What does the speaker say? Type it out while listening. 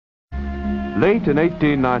Late in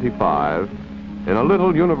 1895, in a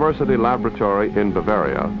little university laboratory in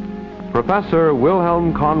Bavaria, Professor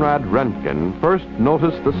Wilhelm Conrad Röntgen first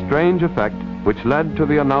noticed the strange effect which led to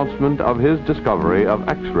the announcement of his discovery of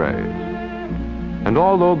X-rays. And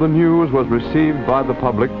although the news was received by the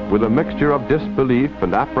public with a mixture of disbelief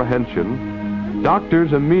and apprehension,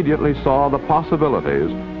 doctors immediately saw the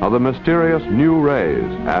possibilities of the mysterious new rays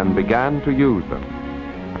and began to use them.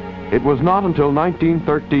 It was not until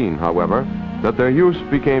 1913, however, that their use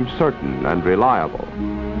became certain and reliable.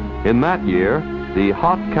 In that year, the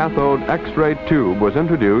hot cathode X-ray tube was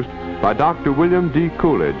introduced by Dr. William D.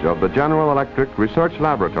 Coolidge of the General Electric Research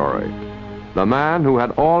Laboratory, the man who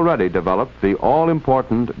had already developed the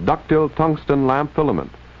all-important ductile tungsten lamp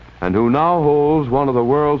filament, and who now holds one of the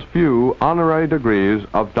world's few honorary degrees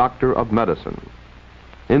of Doctor of Medicine.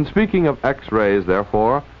 In speaking of X-rays,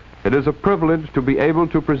 therefore, it is a privilege to be able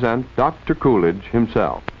to present Dr. Coolidge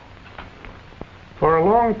himself. For a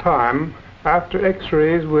long time, after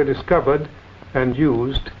X-rays were discovered and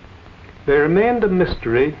used, they remained a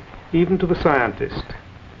mystery even to the scientist.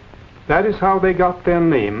 That is how they got their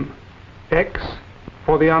name, X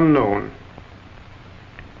for the unknown.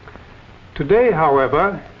 Today,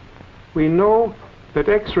 however, we know that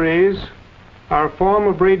X-rays are a form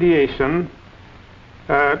of radiation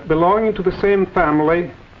belonging to the same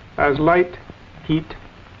family as light, heat,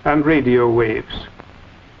 and radio waves.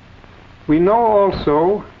 We know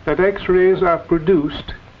also that X-rays are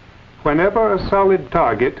produced whenever a solid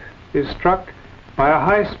target is struck by a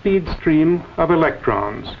high-speed stream of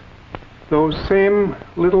electrons, those same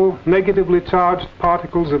little negatively charged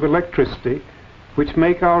particles of electricity which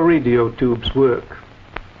make our radio tubes work.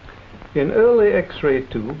 In early X-ray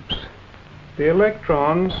tubes, the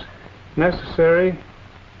electrons necessary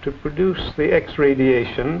to produce the X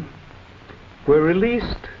radiation were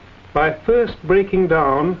released by first breaking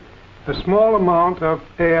down a small amount of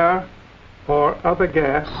air or other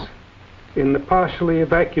gas in the partially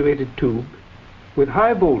evacuated tube with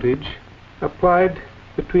high voltage applied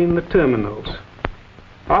between the terminals.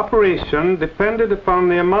 Operation depended upon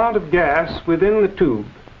the amount of gas within the tube,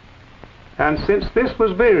 and since this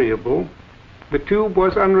was variable, the tube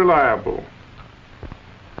was unreliable.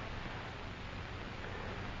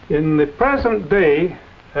 In the present day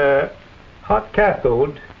hot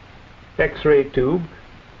cathode X-ray tube,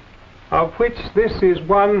 of which this is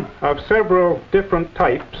one of several different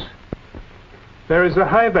types, there is a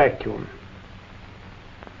high vacuum,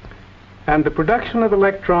 and the production of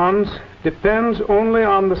electrons depends only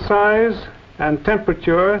on the size and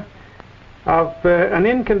temperature of an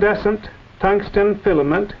incandescent tungsten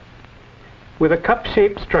filament with a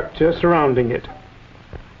cup-shaped structure surrounding it.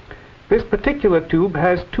 This particular tube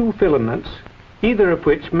has two filaments, either of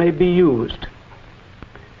which may be used.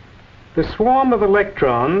 The swarm of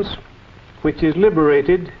electrons, which is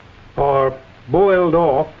liberated or boiled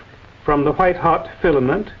off from the white-hot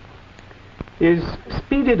filament, is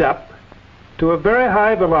speeded up to a very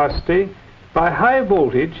high velocity by high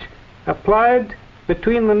voltage applied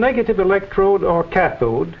between the negative electrode or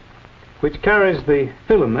cathode, which carries the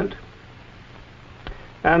filament,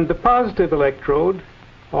 and the positive electrode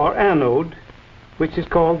or anode, which is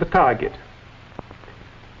called the target.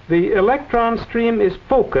 The electron stream is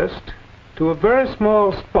focused to a very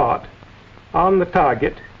small spot on the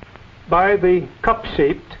target by the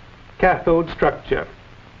cup-shaped cathode structure.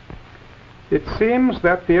 It seems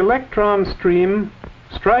that the electron stream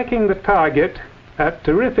striking the target at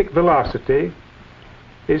terrific velocity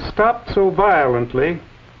is stopped so violently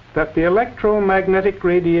that the electromagnetic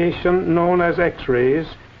radiation known as X-rays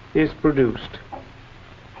is produced.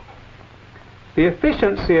 The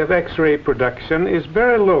efficiency of X-ray production is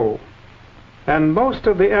very low, and most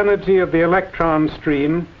of the energy of the electron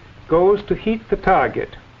stream goes to heat the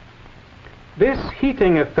target. This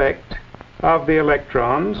heating effect of the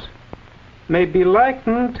electrons may be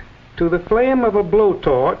likened to the flame of a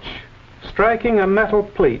blowtorch striking a metal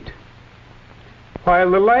plate,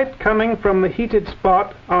 while the light coming from the heated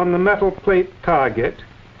spot on the metal plate target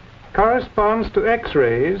corresponds to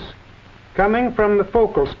X-rays coming from the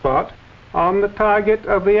focal spot on the target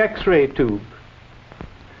of the X-ray tube.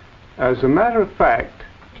 As a matter of fact,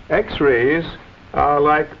 X-rays are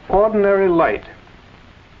like ordinary light,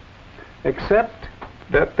 except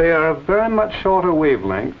that they are of very much shorter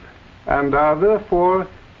wavelength and are therefore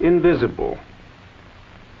invisible.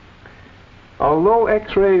 Although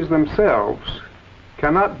X-rays themselves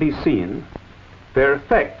cannot be seen, their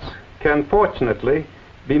effects can fortunately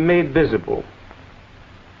be made visible.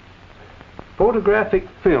 Photographic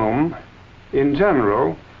film in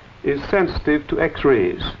general is sensitive to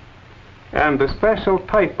X-rays, and a special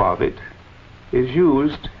type of it is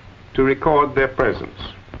used to record their presence.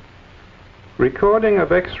 Recording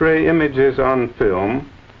of X-ray images on film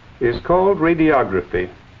is called radiography,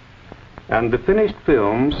 and the finished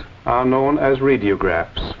films are known as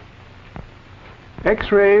radiographs.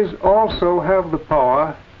 X-rays also have the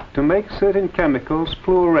power to make certain chemicals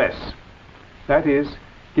fluoresce, that is,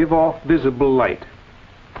 give off visible light.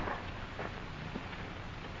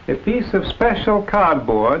 A piece of special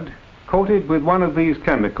cardboard coated with one of these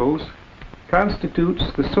chemicals constitutes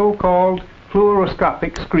the so-called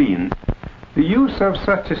fluoroscopic screen. The use of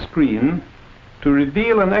such a screen to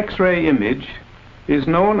reveal an X-ray image is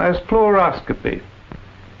known as fluoroscopy.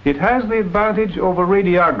 It has the advantage over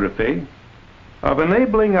radiography of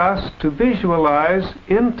enabling us to visualize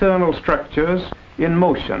internal structures in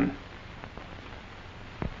motion.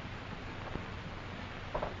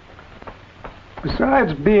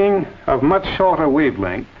 Besides being of much shorter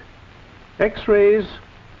wavelength, X-rays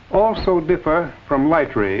also differ from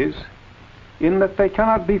light rays in that they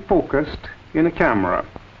cannot be focused in a camera.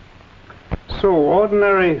 So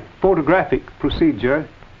ordinary photographic procedure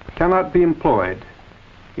cannot be employed.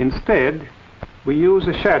 Instead, we use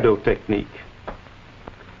a shadow technique.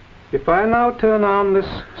 If I now turn on this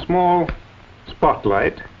small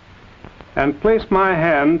spotlight and place my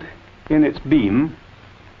hand in its beam,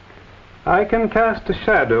 I can cast a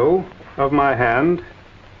shadow of my hand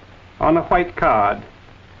on a white card.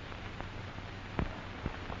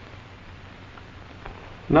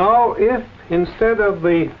 Now, if instead of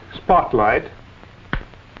the spotlight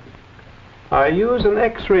I use an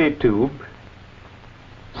X-ray tube,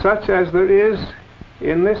 such as there is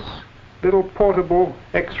in this little portable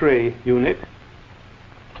X-ray unit,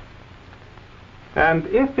 and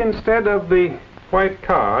if instead of the white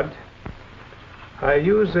card I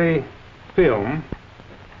use a film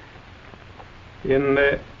in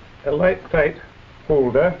a light-tight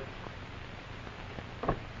holder,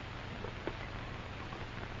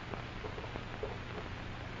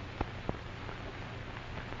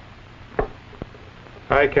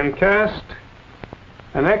 I can cast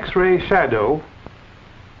an X-ray shadow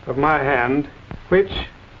of my hand, which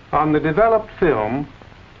on the developed film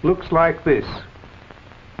looks like this.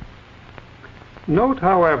 Note,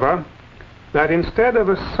 however, that instead of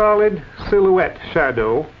a solid silhouette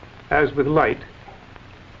shadow, as with light,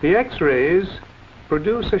 the X-rays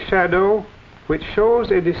produce a shadow which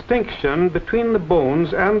shows a distinction between the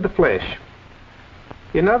bones and the flesh.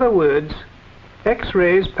 In other words,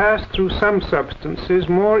 X-rays pass through some substances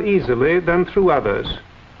more easily than through others,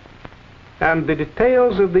 and the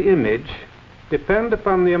details of the image depend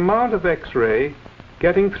upon the amount of X-ray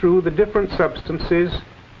getting through the different substances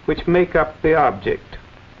which make up the object.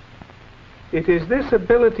 It is this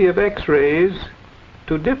ability of X-rays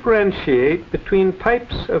to differentiate between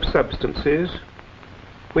types of substances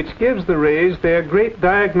which gives the rays their great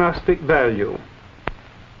diagnostic value.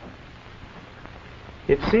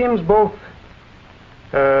 It seems both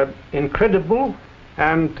incredible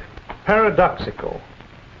and paradoxical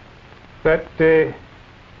that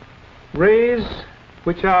rays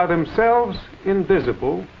which are themselves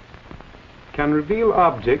invisible can reveal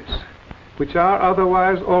objects which are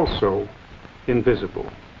otherwise also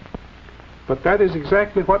invisible. But that is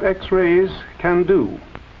exactly what X-rays can do.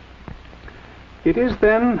 It is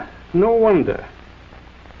then no wonder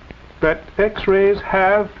that X-rays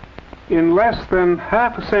have, in less than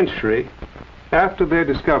half a century after their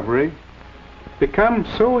discovery, become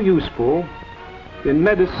so useful in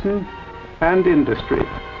medicine and industry.